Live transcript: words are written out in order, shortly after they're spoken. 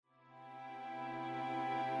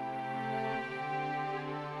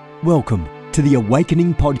Welcome to the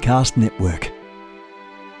Awakening Podcast Network.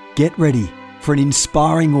 Get ready for an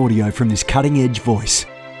inspiring audio from this cutting-edge voice.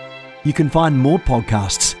 You can find more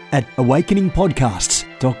podcasts at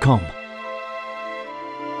awakeningpodcasts.com.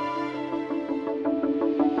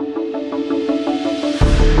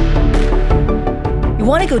 You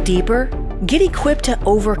want to go deeper? Get equipped to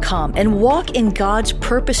overcome and walk in God's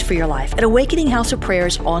purpose for your life at Awakening House of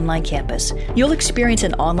Prayer's online campus. You'll experience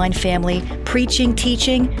an online family, preaching,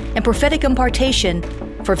 teaching, and prophetic impartation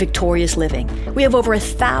for victorious living. We have over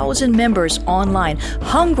 1,000 members online,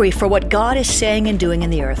 hungry for what God is saying and doing in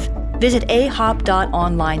the earth. Visit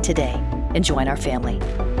ahop.online today and join our family.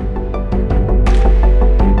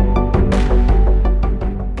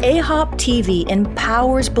 AHOP TV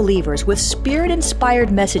empowers believers with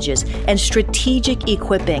Spirit-inspired messages and strategic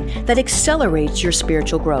equipping that accelerates your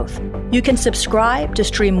spiritual growth. You can subscribe to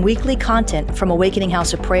stream weekly content from Awakening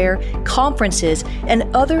House of Prayer, conferences, and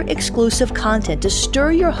other exclusive content to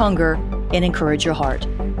stir your hunger and encourage your heart.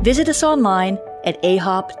 Visit us online at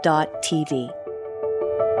ahop.tv.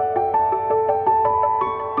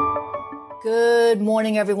 Good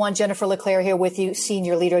morning, everyone. Jennifer LeClaire here with you,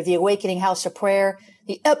 Senior Leader of the Awakening House of Prayer,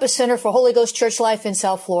 the epicenter for Holy Ghost Church life in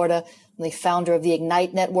South Florida, and the founder of the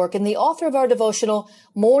Ignite Network and the author of our devotional,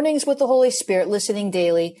 Mornings with the Holy Spirit, listening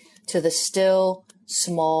daily to the still,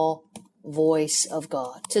 small voice of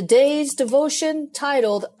God. Today's devotion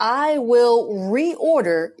titled, I Will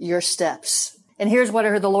Reorder Your Steps. And here's what I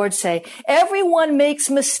heard the Lord say. Everyone makes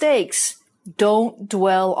mistakes. Don't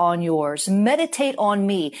dwell on yours. Meditate on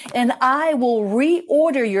me, and I will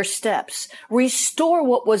reorder your steps, restore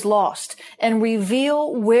what was lost, and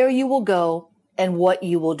reveal where you will go and what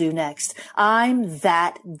you will do next. I'm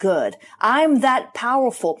that good. I'm that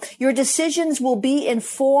powerful. Your decisions will be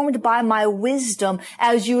informed by my wisdom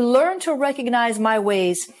as you learn to recognize my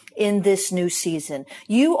ways in this new season.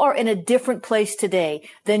 You are in a different place today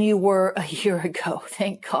than you were a year ago.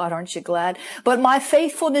 Thank God, aren't you glad? But my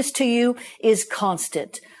faithfulness to you is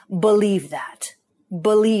constant. Believe that.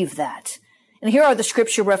 Believe that. And here are the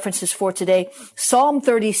scripture references for today. Psalm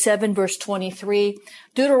 37, verse 23,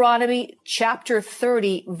 Deuteronomy chapter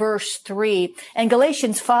 30, verse 3, and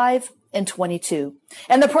Galatians 5 and 22.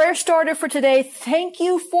 And the prayer starter for today, thank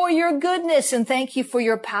you for your goodness and thank you for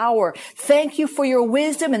your power. Thank you for your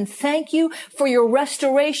wisdom and thank you for your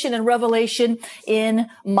restoration and revelation in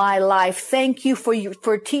my life. Thank you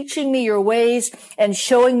for teaching me your ways and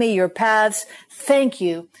showing me your paths. Thank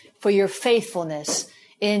you for your faithfulness.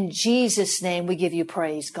 In Jesus' name, we give you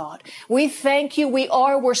praise, God. We thank you.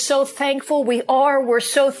 We're so thankful. We're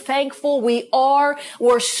so thankful.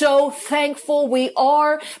 We're so thankful.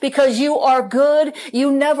 Because you are good.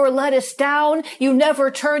 You never let us down. You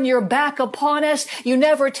never turn your back upon us. You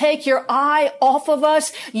never take your eye off of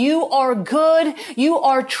us. You are good. You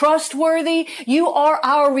are trustworthy. You are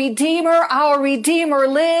our Redeemer. Our Redeemer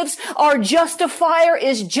lives. Our Justifier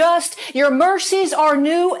is just. Your mercies are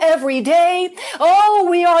new every day. Oh,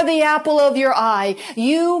 we are the apple of your eye.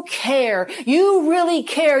 You care. You really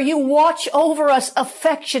care. You watch over us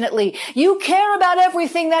affectionately. You care about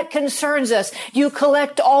everything that concerns us. You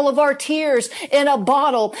collect all of our tears in a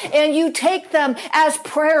bottle and you take them as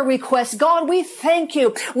prayer requests. God, we thank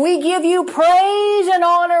you. We give you praise and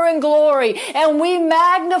honor and glory, and we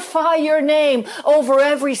magnify your name over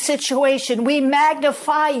every situation. We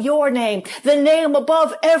magnify your name, the name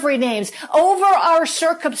above every name, over our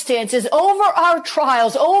circumstances, over our trials,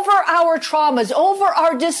 over our traumas, over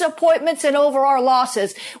our disappointments, and over our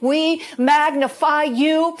losses. We magnify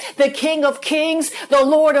you, the King of Kings, the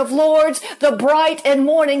Lord of Lords, the bright and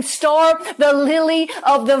morning star, the lily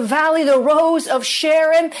of the valley, the rose of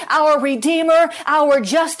Sharon, our Redeemer, our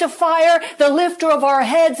Justifier, the lifter of our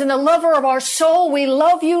heads and the lover of our soul. We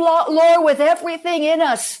love you, Lord, with everything in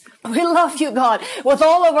us. We love you, God, with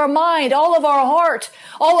all of our mind, all of our heart,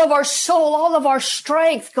 all of our soul, all of our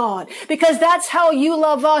strength, God, because that's how you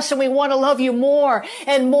love us, and we want to love you more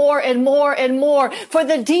and more and more and more. For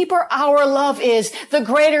the deeper our love is, the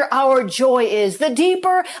greater our joy is. The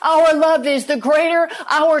deeper our love is, the greater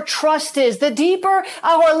our trust is. The deeper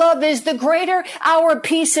our love is, the greater our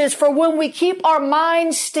peace is. For when we keep our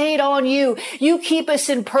minds stayed on you, you keep us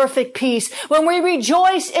in perfect peace. When we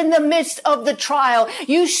rejoice in the midst of the trial,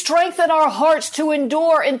 you strengthen strengthen our hearts to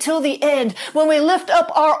endure until the end, when we lift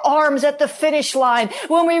up our arms at the finish line,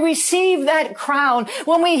 when we receive that crown,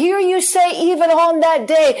 when we hear you say even on that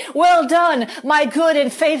day, well done, my good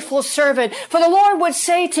and faithful servant. For the Lord would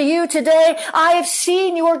say to you today, I have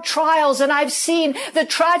seen your trials and I've seen the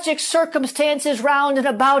tragic circumstances round and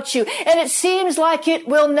about you, and it seems like it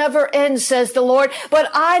will never end, says the Lord.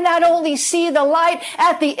 But I not only see the light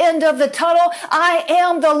at the end of the tunnel, I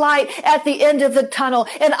am the light at the end of the tunnel,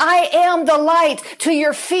 and I am the light to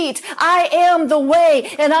your feet. I am the way,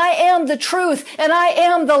 and I am the truth, and I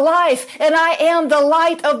am the life, and I am the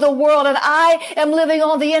light of the world, and I am living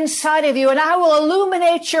on the inside of you, and I will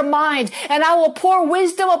illuminate your mind, and I will pour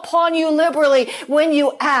wisdom upon you liberally when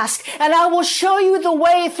you ask, and I will show you the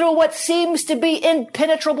way through what seems to be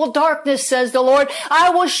impenetrable darkness, says the Lord. I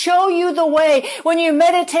will show you the way when you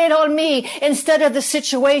meditate on me instead of the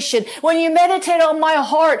situation, when you meditate on my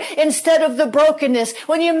heart instead of the brokenness,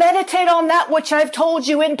 when you meditate on that which I've told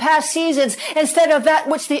you in past seasons instead of that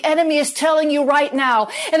which the enemy is telling you right now.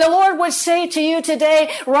 And the Lord would say to you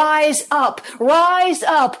today, rise up, rise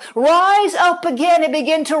up, rise up again and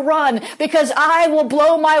begin to run, because I will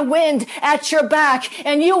blow my wind at your back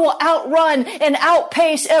and you will outrun and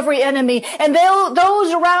outpace every enemy. And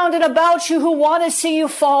those around and about you who want to see you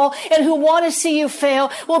fall and who want to see you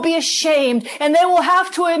fail will be ashamed, and they will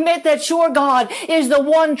have to admit that your God is the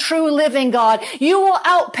one true living God. You will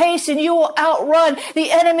outpace and you will outrun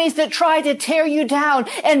the enemies that try to tear you down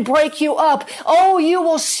and break you up. Oh, you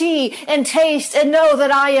will see and taste and know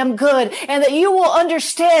that I am good, and that you will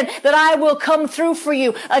understand that I will come through for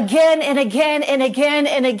you again and again and again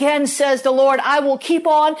and again, says the Lord. I will keep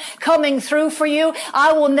on coming through for you.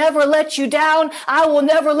 I will never let you down. I will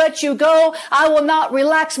never let you go. I will not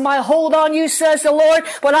relax my hold on you, says the Lord,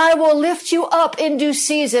 but I will lift you up in due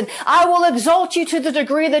season. I will exalt you to the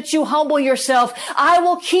degree that you humble yourself. I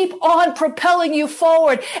will keep on propelling you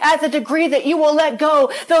forward at the degree that you will let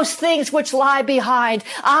go those things which lie behind.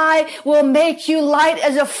 I will make you light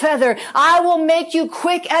as a feather. I will make you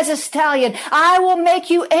quick as a stallion. I will make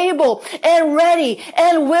you able and ready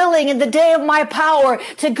and willing in the day of my power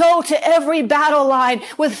to go to every battle line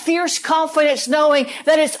with fierce confidence, knowing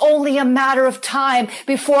that it's only a matter of time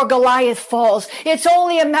before Goliath falls. It's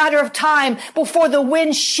only a matter of time before the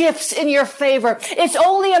wind shifts in your favor. It's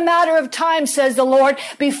only a matter of time, says the Lord,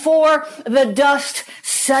 before the dust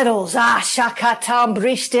settles. Thank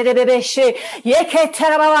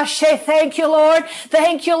you, Lord.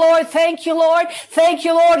 Thank you, Lord. Thank you, Lord. Thank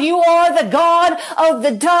you, Lord. You are the God of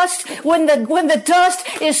the dust. When the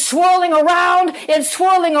dust is swirling around and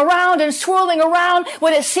swirling around and swirling around,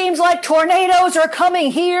 when it seems like tornadoes are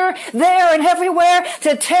coming here, there, and everywhere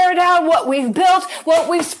to tear down what we've built, what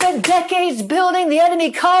we've spent decades building, the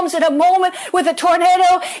enemy comes in a moment with a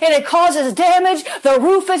tornado and it causes damage. The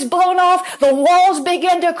roof is blown off. The walls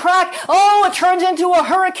begin to crack. Oh, it turns into a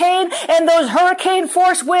hurricane, and those hurricane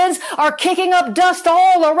force winds are kicking up dust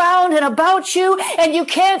all around and about you, and you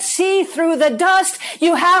can't see through the dust.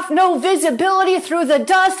 You have no visibility through the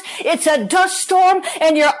dust. It's a dust storm,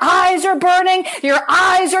 and your eyes are burning. Your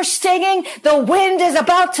eyes are stinging. The wind is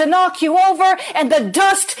about to knock you over, and the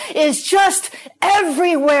dust is just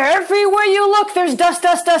everywhere. Everywhere you look, there's dust,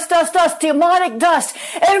 dust, dust, dust, dust, demonic dust.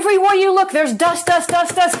 Everywhere you look, there's dust, dust,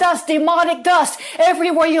 dust, dust, dust, demonic dust.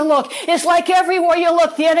 Everywhere you look. It's like everywhere you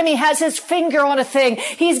look, the enemy has his finger on a thing.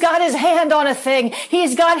 He's got his hand on a thing.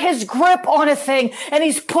 He's got his grip on a thing, and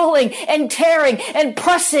he's pulling and tearing and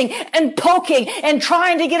pressing and poking and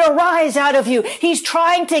trying to get a rise out of you. He's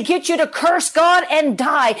trying to get you to curse God and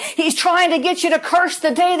die. He's trying to get you to curse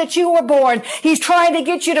the day that you were born. He's trying to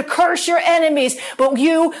get you to curse your enemies, but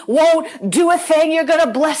you won't do a thing. You're going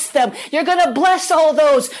to bless them. You're going to bless all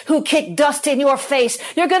those who kick dust in your face.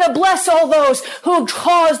 You're going to bless all those who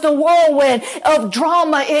cause the whirlwind of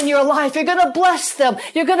drama in your life. You're going to bless them.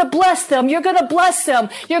 You're going to bless them. You're going to bless them.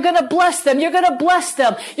 You're going to bless them. You're going to bless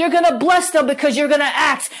them. You're going to bless them because you're going to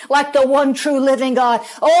act like the one true living God.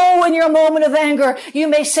 Oh, in your moment of anger, you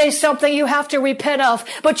may say something you have to repent of,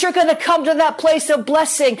 but you're going to come to that place of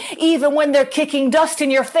blessing even when they're kicking dust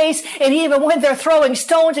in your face, and even when they're throwing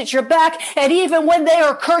stones at your back, and even when they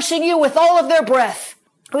are cursing you with all of their breath.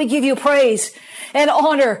 We give you praise and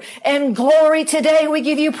honor and glory today. We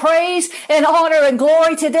give you praise and honor and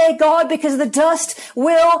glory today, God, because the dust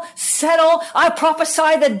will settle. I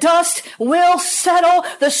prophesy the dust will settle.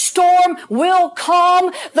 The storm will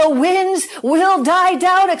calm. The winds will die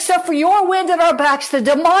down, except for your wind at our backs. The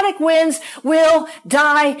demonic winds will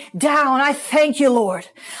die down. I thank you, Lord.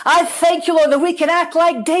 I thank you, Lord, that we can act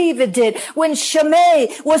like David did when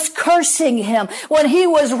Shimei was cursing him, when he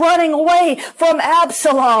was running away from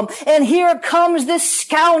Absalom. And here comes comes this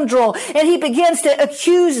scoundrel and he begins to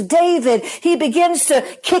accuse David. He begins to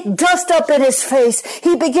kick dust up in his face.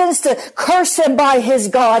 He begins to curse him by his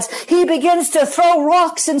gods. He begins to throw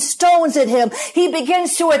rocks and stones at him. He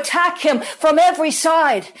begins to attack him from every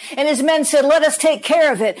side. And his men said, let us take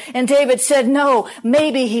care of it. And David said, no,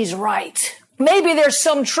 maybe he's right. Maybe there's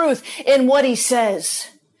some truth in what he says.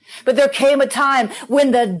 But there came a time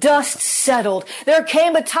when the dust settled. There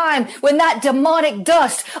came a time when that demonic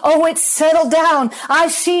dust, it settled down. I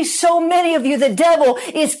see so many of you, the devil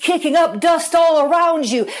is kicking up dust all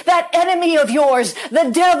around you. That enemy of yours,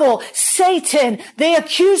 the devil, Satan, the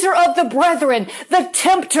accuser of the brethren, the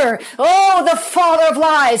tempter, the father of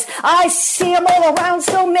lies. I see him all around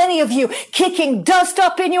so many of you, kicking dust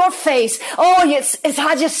up in your face.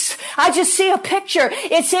 I just see a picture.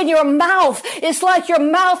 It's in your mouth. It's like your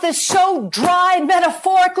mouth is so dry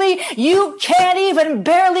metaphorically, you can't even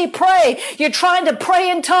barely pray. You're trying to pray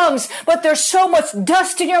in tongues, but there's so much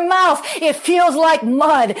dust in your mouth. It feels like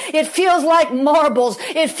mud. It feels like marbles.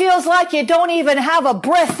 It feels like you don't even have a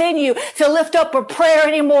breath in you to lift up a prayer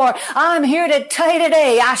anymore. I'm here to tell you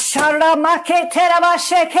today. I said,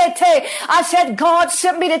 God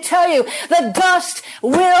sent me to tell you the dust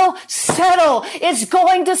will settle. It's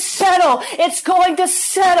going to settle. It's going to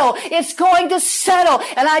settle. It's going to settle.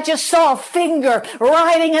 And I just saw a finger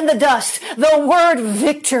writing in the dust the word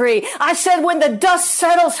victory. I said, when the dust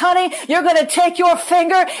settles, honey, you're going to take your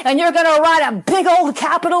finger and you're going to write a big old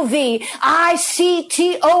capital V,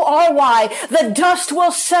 I-C-T-O-R-Y. The dust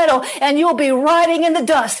will settle and you'll be writing in the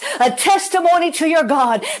dust a testimony to your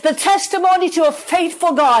God, the testimony to a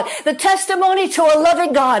faithful God, the testimony to a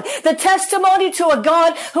loving God, the testimony to a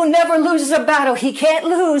God who never loses a battle. He can't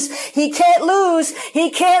lose. He can't lose. He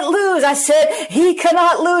can't lose. I said, he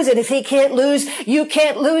cannot lose. And if he can't lose, you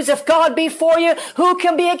can't lose. If God be for you, who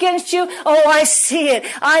can be against you? Oh, I see it.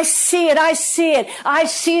 I see it. I see it. I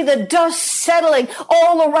see the dust settling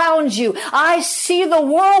all around you. I see the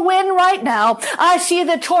whirlwind right now. I see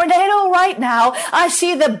the tornado right now. I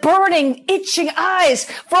see the burning, itching eyes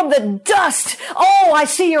from the dust. Oh, I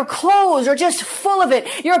see your clothes are just full of it.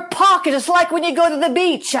 Your pocket is like when you go to the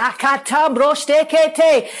beach.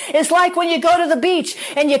 It's like when you go to the beach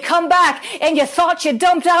and you come back and you thought you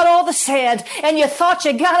dumped out all the sand and you thought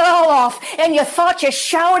you got it all off and you thought you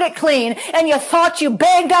showered it clean and you thought you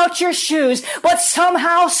banged out your shoes, but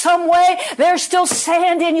somehow, some way, there's still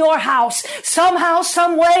sand in your house. Somehow,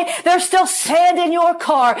 some way, there's still sand in your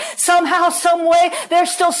car. Somehow, some way,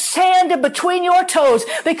 there's still sand in between your toes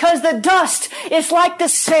because the dust is like the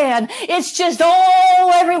sand. It's just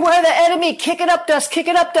all everywhere. The enemy kicking up dust,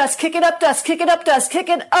 kicking up dust, kicking up dust, kicking up dust,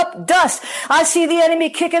 kicking up dust. I see the enemy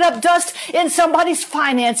kicking up dust in somebody's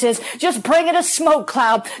finances, just bringing a smoke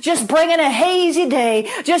cloud, just bringing a hazy day,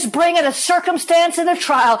 just bringing a circumstance and a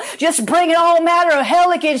trial, just bringing all manner of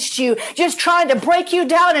hell against you, just trying to break you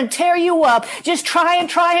down and tear you up, just try and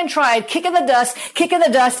kicking the dust, kicking the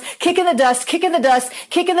dust, kicking the dust, kicking the dust,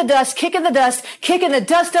 kicking the dust, kicking the dust, kicking the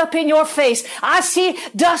dust up in your face. I see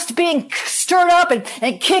dust being stirred up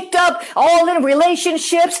and kicked up all in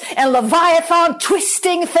relationships and Leviathan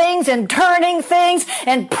twisting things and turning things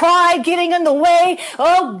and pride getting in the way.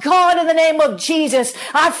 Oh God, in the name of Jesus,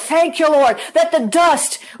 I thank you, Lord, that the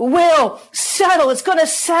dust will settle. It's going to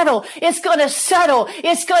settle. It's going to settle.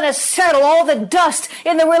 It's going to settle. All the dust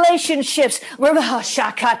in the relationships.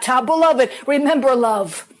 Beloved, remember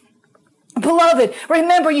love. Beloved,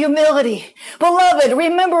 remember humility. Beloved,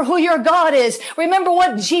 remember who your God is. Remember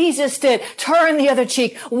what Jesus did. Turn the other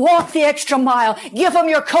cheek. Walk the extra mile. Give them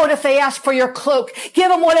your coat if they ask for your cloak. Give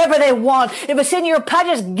them whatever they want. If it's in your pocket,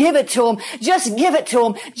 just give it to them. Just give it to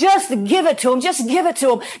them. Just give it to them. Just give it to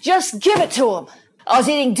them. Just give it to them. I was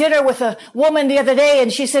eating dinner with a woman the other day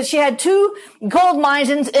and she said she had 2 gold mines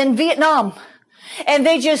in Vietnam. And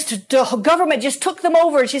the government just took them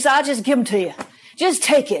over and she said, I'll just give them to you. Just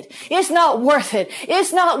take it. It's not worth it.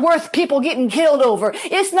 It's not worth people getting killed over.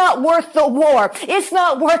 It's not worth the war. It's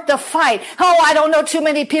not worth the fight. Oh, I don't know too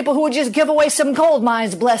many people who would just give away some gold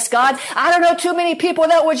mines, bless God. I don't know too many people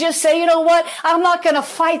that would just say, you know what? I'm not going to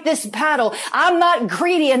fight this battle. I'm not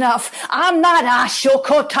greedy enough. I'm not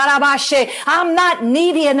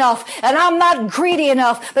needy enough. And I'm not greedy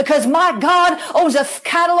enough because my God owns a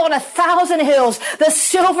cattle on 1,000 hills. The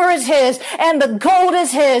silver is his and the gold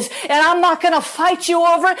is his. And I'm not going to fight fight you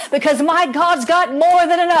over, because my God's got more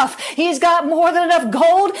than enough. He's got more than enough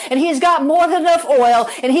gold, and He's got more than enough oil,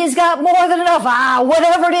 and He's got more than enough,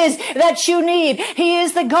 whatever it is that you need. He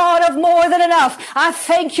is the God of more than enough. I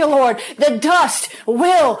thank you, Lord. The dust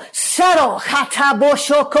will settle.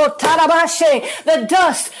 The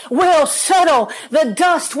dust will settle. The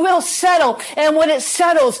dust will settle. And when it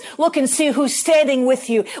settles, look and see who's standing with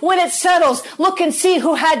you. When it settles, look and see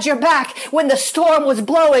who had your back when the storm was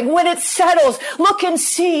blowing. When it settles, look and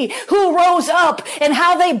see who rose up and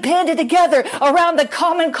how they banded together around the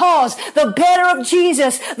common cause, the banner of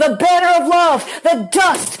Jesus, the banner of love. The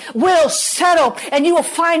dust will settle, and you will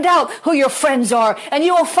find out who your friends are, and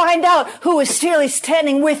you will find out who is still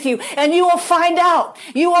standing with you, and you will find out,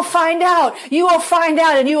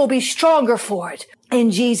 and you will be stronger for it.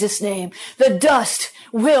 In Jesus' name, the dust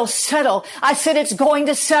will settle. I said it's going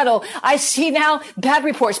to settle. I see now bad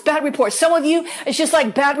reports. Some of you, it's just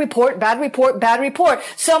like bad report. Some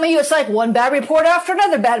of you, it's like one bad report after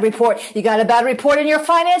another bad report. You got a bad report in your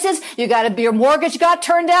finances. Your mortgage got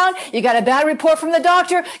turned down. You got a bad report from the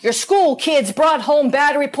doctor. Your school kids brought home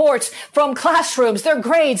bad reports from classrooms. Their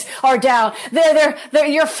grades are down.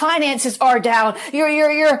 Your finances are down.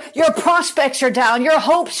 Your prospects are down. Your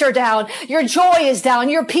hopes are down. Your joy is down.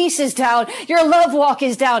 Your peace is down. Your love walk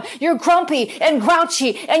is down. You're grumpy and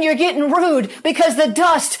grouchy, and you're getting rude because the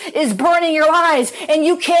dust is burning your eyes, and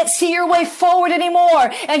you can't see your way forward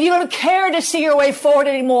anymore, and you don't care to see your way forward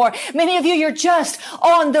anymore. Many of you, you're just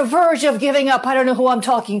on the verge of giving up. I don't know who I'm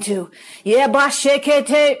talking to.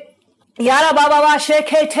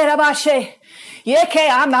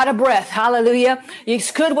 I'm out of breath. Hallelujah. It's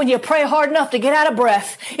good when you pray hard enough to get out of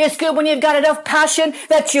breath. It's good when you've got enough passion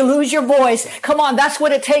that you lose your voice. Come on, that's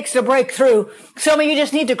what it takes to break through. Some of you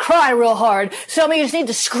just need to cry real hard. Some of you just need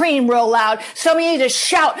to scream real loud. Some of you need to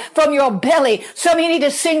shout from your belly. Some of you need to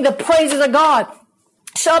sing the praises of God.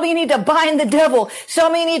 Some of you need to bind the devil.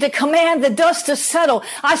 Some of you need to command the dust to settle.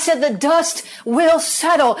 I said the dust will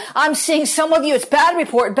settle. I'm seeing some of you, it's bad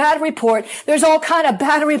report. There's all kind of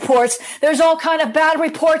bad reports.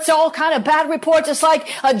 It's like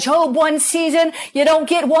a Job 1 season. You don't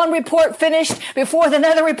get one report finished before the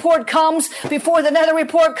another report comes.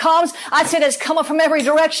 I said it's coming from every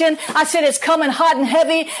direction. I said it's coming hot and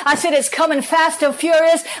heavy. I said it's coming fast and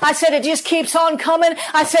furious. I said it just keeps on coming.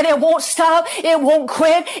 I said it won't stop. It won't quit.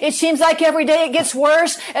 It seems like every day it gets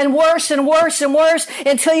worse and worse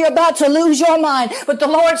until you're about to lose your mind. But the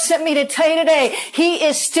Lord sent me to tell you today, He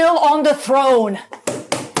is still on the throne.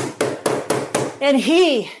 And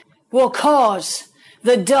He will cause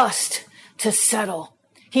the dust to settle.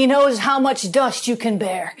 He knows how much dust you can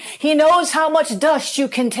bear. He knows how much dust you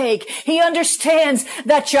can take. He understands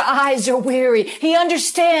that your eyes are weary. He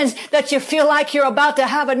understands that you feel like you're about to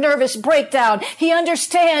have a nervous breakdown. He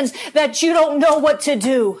understands that you don't know what to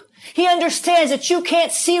do. He understands that you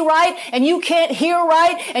can't see right, and you can't hear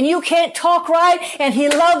right, and you can't talk right, and He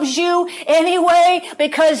loves you anyway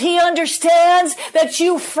because He understands that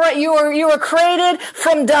you are created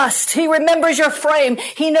from dust. He remembers your frame.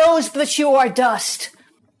 He knows that you are dust.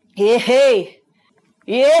 He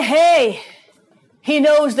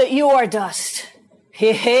knows that you are dust.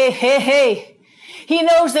 He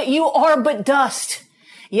knows that you are but dust.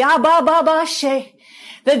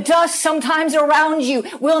 The dust sometimes around you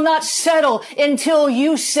will not settle until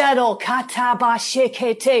you settle.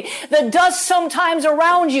 The dust sometimes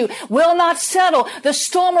around you will not settle. The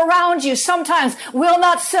storm around you sometimes will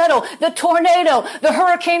not settle. The tornado, the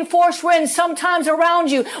hurricane force wind sometimes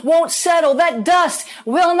around you won't settle. That dust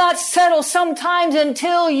will not settle sometimes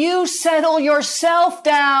until you settle yourself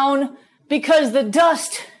down, because the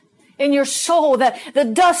dust in your soul,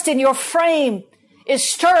 the dust in your frame is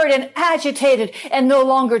stirred and agitated and no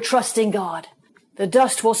longer trusting God. The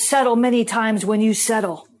dust will settle many times when you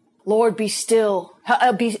settle. Lord, be still.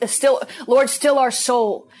 Be still. Lord, still our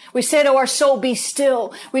soul. We say to our soul, be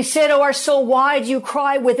still. We say to our soul, why do you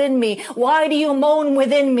cry within me? Why do you moan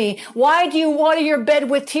within me? Why do you water your bed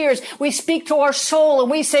with tears? We speak to our soul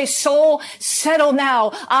and we say, soul, settle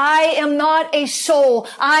now. I am not a soul.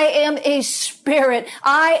 I am a spirit.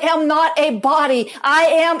 I am not a body. I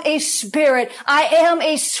am a spirit. I am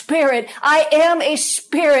a spirit. I am a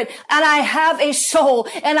spirit, and I have a soul,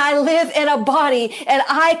 and I live in a body, and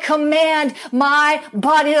I command my my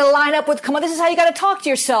body to line up with, come on, this is how you got to talk to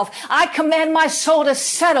yourself. I command my soul to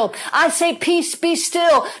settle. I say, peace, be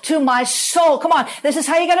still to my soul. Come on, this is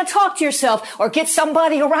how you got to talk to yourself, or get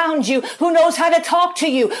somebody around you who knows how to talk to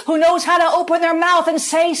you, who knows how to open their mouth and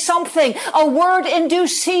say something, a word in due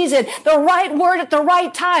season, the right word at the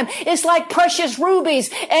right time. It's like precious rubies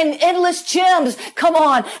and endless gems. Come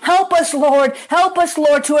on, help us, Lord. Help us,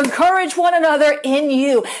 Lord, to encourage one another in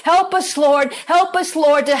you. Help us, Lord. Help us,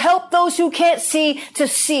 Lord, to help those who can't see to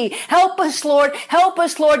see. Help us, Lord. Help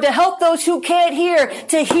us, Lord, to help those who can't hear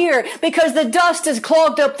to hear, because the dust has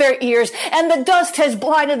clogged up their ears and the dust has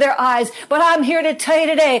blinded their eyes. But I'm here to tell you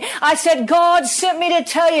today, I said, God sent me to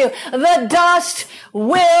tell you, the dust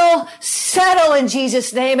will settle in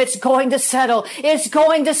Jesus' name. It's going to settle. It's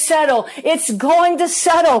going to settle. It's going to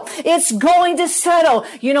settle. It's going to settle.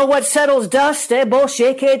 You know what settles dust? You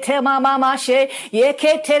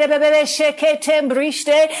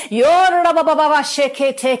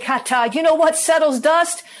know what settles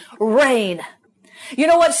dust? Rain. You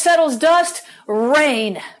know what settles dust?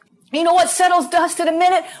 Rain. You know what settles dust in a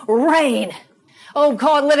minute? Rain. Oh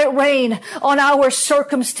God, let it rain on our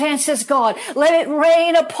circumstances, God. Let it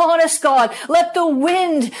rain upon us, God. Let the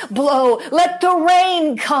wind blow. Let the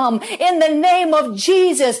rain come in the name of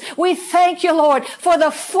Jesus. We thank you, Lord, for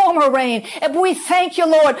the former rain. And we thank you,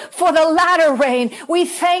 Lord, for the latter rain. We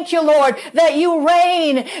thank you, Lord, that you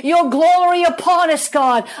rain your glory upon us,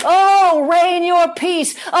 God. Oh, rain your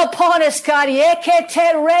peace upon us, God.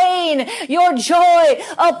 Rain your joy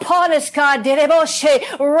upon us, God.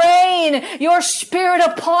 Rain your Spirit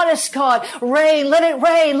upon us, God. Rain, let it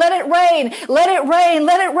rain, let it rain, let it rain,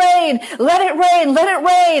 let it rain, let it rain, let it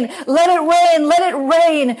rain, let it rain, let it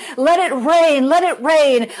rain, let it rain, let it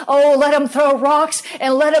rain. Oh, let them throw rocks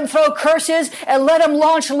and let them throw curses and let them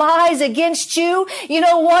launch lies against you. You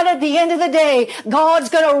know what? At the end of the day, God's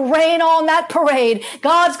going to rain on that parade.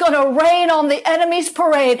 God's going to rain on the enemy's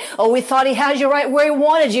parade. Oh, we thought he had you right where he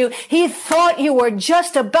wanted you. He thought you were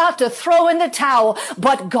just about to throw in the towel,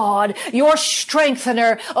 but God, your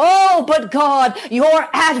strengthener. Oh, but God, your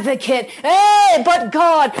advocate. Hey, but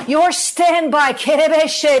God, your standby.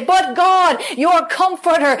 But God, your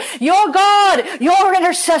comforter. Your God, your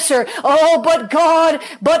intercessor. Oh, but God,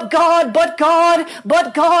 but God, but God,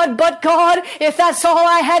 but God, but God. If that's all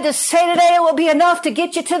I had to say today, it will be enough to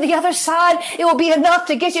get you to the other side. It will be enough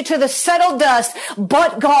to get you to the settled dust.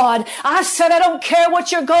 But God, I said, I don't care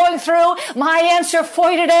what you're going through. My answer for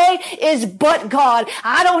you today is but God.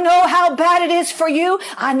 I don't know how bad it is for you.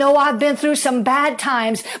 I know I've been through some bad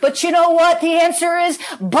times, but you know what? The answer is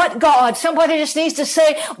but God. Somebody just needs to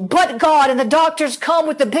say but God, and the doctors come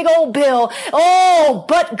with the big old bill. Oh,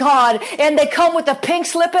 but God. And they come with the pink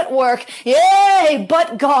slip at work. Yay,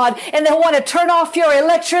 but God. And they want to turn off your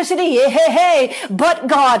electricity. Yay, but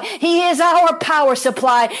God. He is our power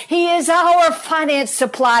supply. He is our finance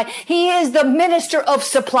supply. He is the minister of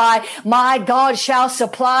supply. My God shall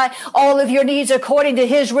supply all of your needs according to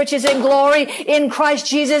his riches and glory in Christ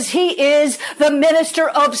Jesus. He is the minister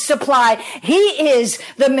of supply. He is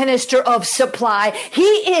the minister of supply. He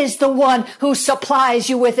is the one who supplies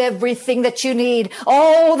you with everything that you need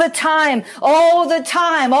all the time, all the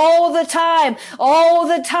time, all the time, all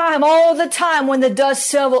the time, all the time. When the dust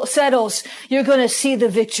settles, you're going to see the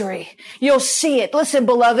victory. You'll see it. Listen,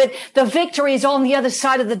 beloved, the victory is on the other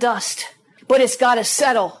side of the dust, but it's got to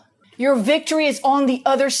settle. Your victory is on the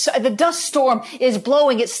other side. The dust storm is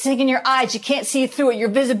blowing. It's stinging your eyes. You can't see through it. Your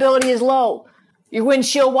visibility is low. Your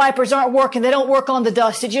windshield wipers aren't working. They don't work on the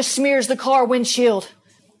dust. It just smears the car windshield.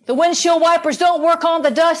 The windshield wipers don't work on the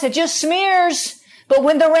dust. It just smears. But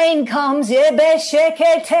when the rain comes, when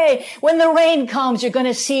the rain comes, you're going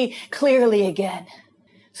to see clearly again.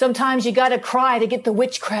 Sometimes you got to cry to get the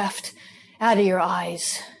witchcraft out of your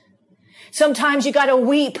eyes. Sometimes you got to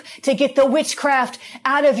weep to get the witchcraft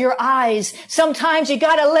out of your eyes. Sometimes you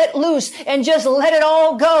got to let loose and just let it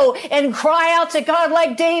all go and cry out to God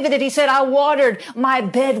like David did. He said, I watered my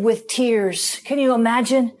bed with tears. Can you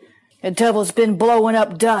imagine? The devil's been blowing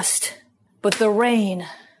up dust, but the rain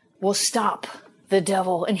will stop the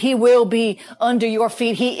devil, and he will be under your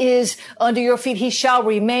feet. He is under your feet. He shall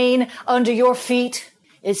remain under your feet.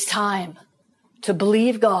 It's time to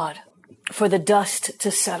believe God for the dust to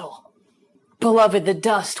settle. Beloved, the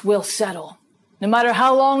dust will settle. No matter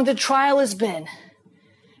how long the trial has been,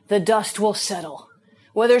 the dust will settle.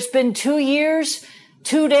 Whether it's been 2 years,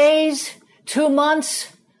 2 days, 2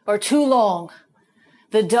 months, or too long,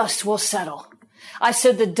 the dust will settle. I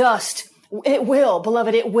said the dust, it will,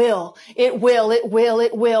 beloved, it will. It will, it will,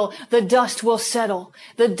 it will. The dust will settle.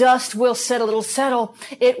 The dust will settle. It'll settle.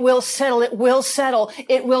 It will settle. It will settle.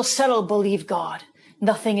 It will settle. Believe God.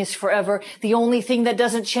 Nothing is forever. The only thing that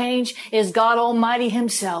doesn't change is God Almighty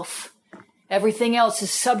himself. Everything else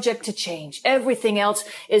is subject to change. Everything else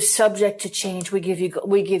is subject to change. We give you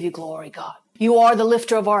glory, God. You are the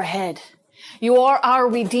lifter of our head. You are our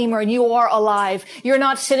Redeemer, and you are alive. You're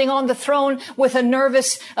not sitting on the throne with a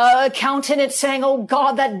nervous countenance saying, oh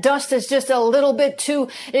God, that dust is just a little bit too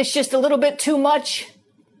much.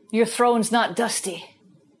 Your throne's not dusty.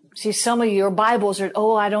 See, some of your Bibles are,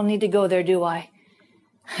 oh, I don't need to go there, do I?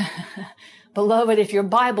 Beloved, if your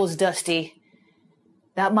Bible's dusty,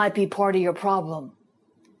 that might be part of your problem.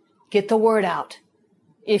 Get the word out.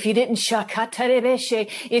 If you didn't shake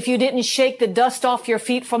the dust off your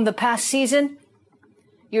feet from the past season,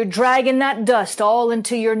 you're dragging that dust all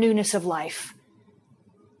into your newness of life.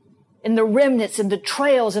 And the remnants and the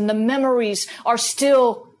trails and the memories are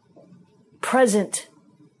still present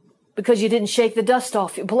because you didn't shake the dust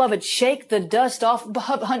off. Beloved, shake the dust off.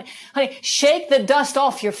 Honey, shake the dust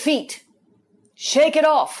off your feet. Shake it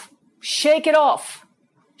off. Shake it off.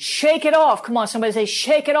 Shake it off. Come on, somebody say,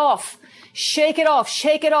 shake it off. Shake it off,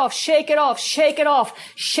 shake it off, shake it off, shake it off,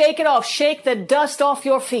 shake it off, shake the dust off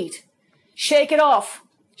your feet. Shake it off,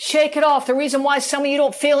 shake it off. The reason why some of you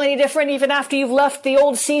don't feel any different even after you've left the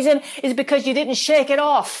old season is because you didn't shake it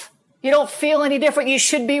off. You don't feel any different. You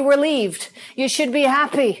should be relieved. You should be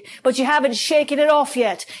happy, but you haven't shaken it off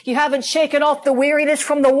yet. You haven't shaken off the weariness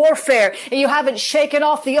from the warfare. And you haven't shaken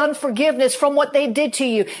off the unforgiveness from what they did to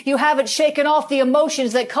you. You haven't shaken off the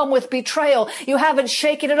emotions that come with betrayal. You haven't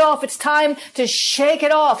shaken it off. It's time to shake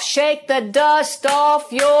it off. Shake the dust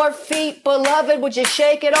off your feet, beloved. Would you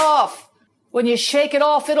shake it off? When you shake it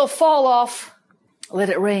off, it'll fall off. Let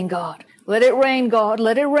it rain, God. Let it rain, God.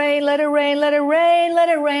 Let it rain, let it rain, let it rain, let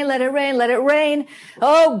it rain, let it rain, let it rain.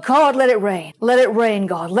 Oh, God, let it rain. Let it rain,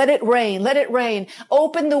 God. Let it rain, let it rain.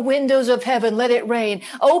 Open the windows of heaven, let it rain.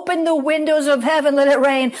 Open the windows of heaven, let it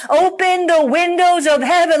rain. Open the windows of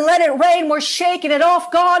heaven, let it rain. We're shaking it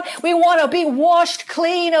off, God. We want to be washed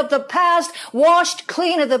clean of the past, washed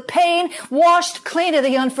clean of the pain, washed clean of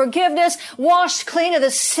the unforgiveness, washed clean of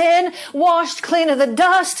the sin, washed clean of the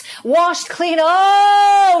dust, washed clean.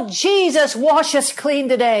 Oh, Jesus. Wash us clean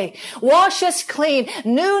today. Wash us clean.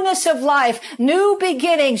 Newness of life. New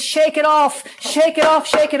beginnings. Shake it off. Shake it off.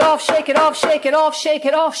 Shake it off. Shake it off. Shake it off. Shake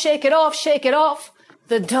it off. Shake it off. Shake it off.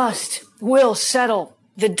 The dust will settle.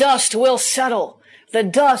 The dust will settle. The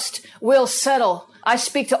dust will settle. I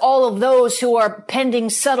speak to all of those who are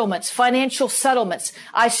pending settlements, financial settlements.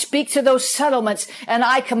 I speak to those settlements and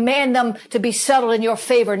I command them to be settled in your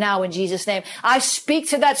favor now in Jesus' name. I speak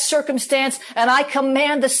to that circumstance and I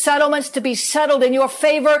command the settlements to be settled in your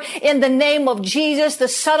favor in the name of Jesus. The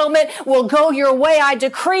settlement will go your way. I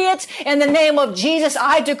decree it in the name of Jesus.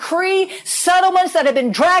 I decree settlements that have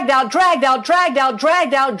been dragged out.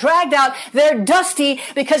 They're dusty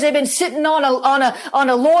because they've been sitting on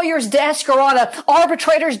a lawyer's desk or on a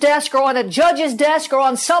arbitrator's desk or on a judge's desk or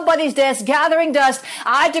on somebody's desk gathering dust.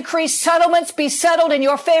 I decree settlements be settled in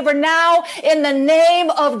your favor now in the name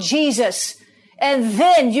of Jesus. And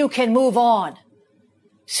then you can move on.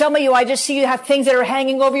 Some of you, I just see you have things that are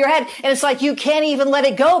hanging over your head and it's like you can't even let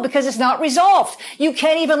it go because it's not resolved. You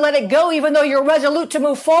can't even let it go even though you're resolute to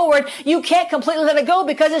move forward. You can't completely let it go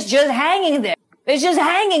because it's just hanging there. It's just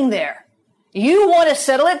hanging there. You want to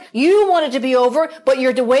settle it. You want it to be over, but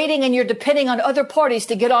you're waiting and you're depending on other parties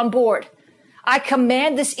to get on board. I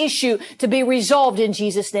command this issue to be resolved in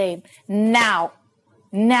Jesus' name. Now.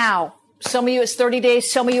 Some of you it's 30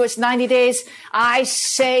 days. Some of you it's 90 days. I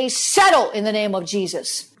say settle in the name of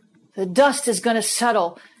Jesus. The dust is going to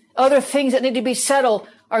settle. Other things that need to be settled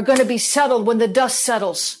are going to be settled when the dust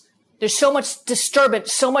settles. There's so much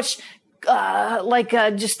disturbance, so much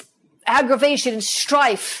just aggravation and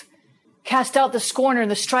strife. Cast out the scorner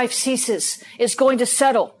and the strife ceases. It's going to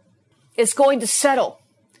settle. It's going to settle.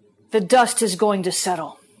 The dust is going to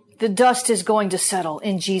settle. The dust is going to settle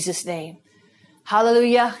in Jesus' name.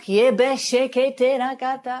 Hallelujah.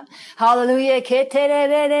 Hallelujah.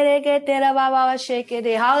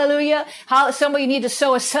 Hallelujah. Some of you need to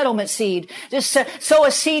sow a settlement seed. Just sow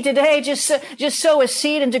a seed today. Just sow a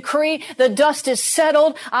seed and decree the dust is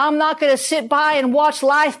settled. I'm not going to sit by and watch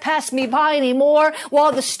life pass me by anymore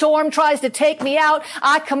while the storm tries to take me out.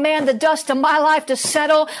 I command the dust of my life to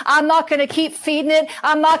settle. I'm not going to keep feeding it.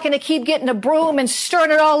 I'm not going to keep getting a broom and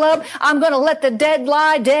stirring it all up. I'm going to let the dead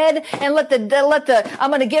lie dead and I'm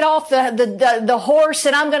going to get off the horse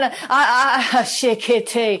and I'm going to, shake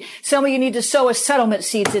it. Some of you need to sow a settlement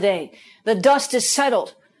seed today. The dust is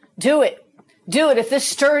settled. Do it. Do it. If this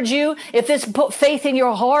stirred you, if this put faith in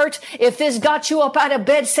your heart, if this got you up out of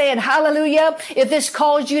bed saying hallelujah, if this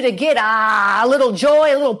caused you to get a little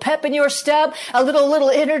joy, a little pep in your step, a little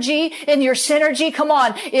energy in your synergy, come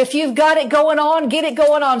on. If you've got it going on, get it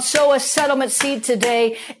going on. Sow a settlement seed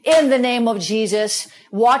today in the name of Jesus.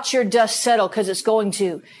 Watch your dust settle, because it's going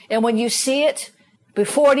to. And when you see it,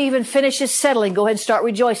 before it even finishes settling, go ahead and start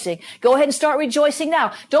rejoicing. Go ahead and start rejoicing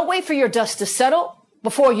now. Don't wait for your dust to settle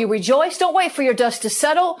before you rejoice. Don't wait for your dust to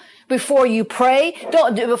settle before you pray.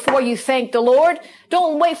 Before you thank the Lord.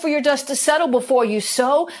 Don't wait for your dust to settle before you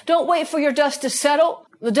sow. Don't wait for your dust to settle.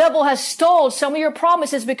 The devil has stole some of your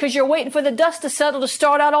promises because you're waiting for the dust to settle to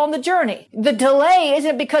start out on the journey. The delay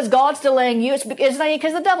isn't because God's delaying you. It's not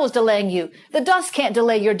because the devil's delaying you. The dust can't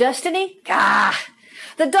delay your destiny.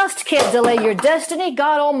 The dust can't delay your destiny,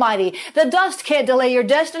 God Almighty. The dust can't delay your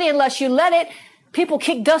destiny unless you let it. People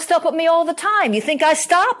kick dust up at me all the time. You think I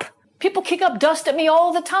stop? People kick up dust at me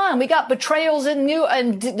all the time. We got betrayals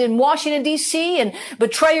in Washington, D.C., and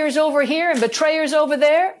betrayers over here and betrayers over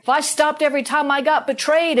there. If I stopped every time I got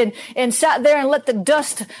betrayed and sat there and let the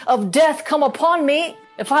dust of death come upon me,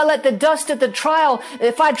 if I let the dust of the trial,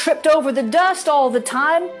 if I tripped over the dust all the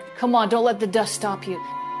time, come on, don't let the dust stop you.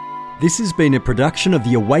 This has been a production of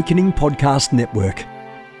the Awakening Podcast Network.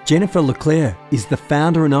 Jennifer LeClaire is the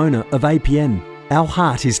founder and owner of APN. Our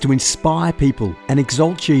heart is to inspire people and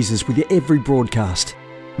exalt Jesus with every broadcast.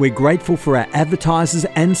 We're grateful for our advertisers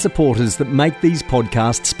and supporters that make these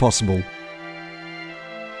podcasts possible.